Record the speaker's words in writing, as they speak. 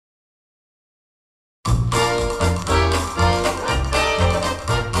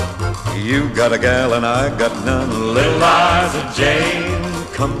You got a gal and I got none. Little Liza Jane,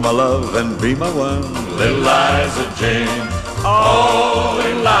 come my love and be my one. Little Liza Jane. Oh,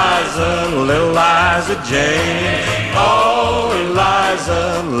 Eliza, little Liza Jane. Oh,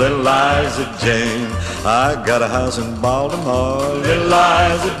 Eliza, little Liza Jane. I got a house in Baltimore, little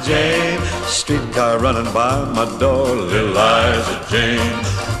Liza Jane. Streetcar running by my door, little Liza Jane.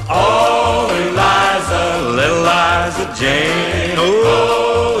 Oh, Eliza, little Liza Jane.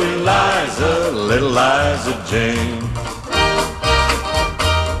 Oh, Eliza, little Liza Jane.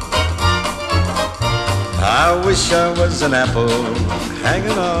 I wish I was an apple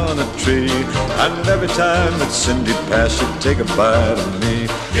hanging on a tree, and every time that Cindy passed, she'd take a bite of me.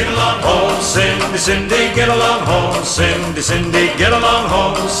 Get along home, Cindy, Cindy, get along home, Cindy, Cindy, get along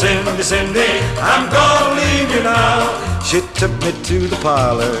home, Cindy, Cindy, I'm gonna leave you now. She took me to the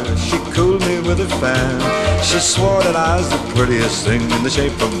parlor, she cooled me with a fan. She swore that I was the prettiest thing in the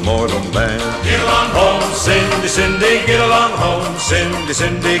shape of mortal man. Get along home, Cindy, Cindy, get along home, Cindy,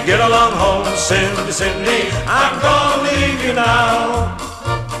 Cindy, get along home, Cindy, Cindy, I'm gonna leave you now.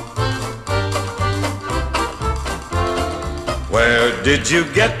 Where did you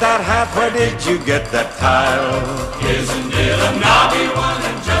get that hat? Where did you get that tile? Isn't it a knobby one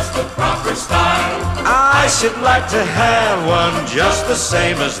and just the proper style? I should like to have one just the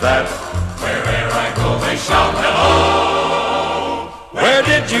same as that. Wherever I go they shout hello. Where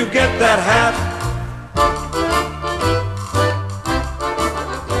did you get that hat?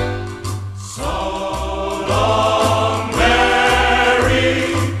 So long,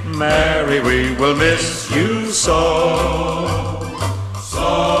 Mary, Mary, we will miss you so.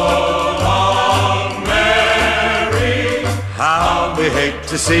 We hate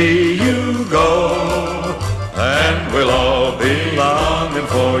to see you go, and we'll all be longing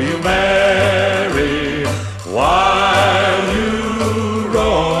for you, Mary, while you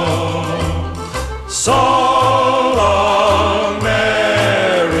roam. So long,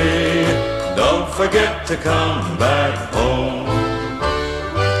 Mary, don't forget to come back home.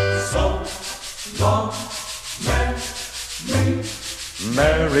 So long, Mary,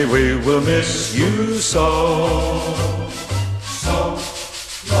 Mary, we will miss you so.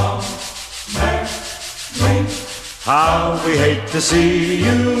 How we hate to see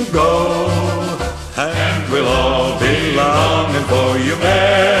you go, and we'll all be longing for you,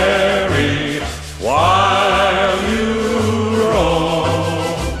 Mary, while you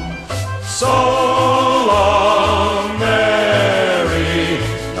roam. So long, Mary,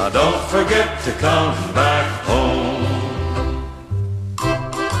 now don't forget to come back home.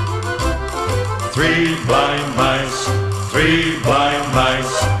 Three blind mice,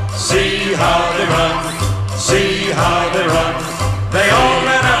 see how they run. See how they run. They all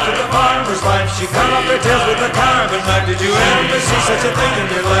ran after the farmer's wife. She cut off their tails with a carving knife. Did you ever see such a thing in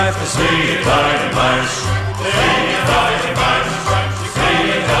your life? The three blind mice, three blind mice.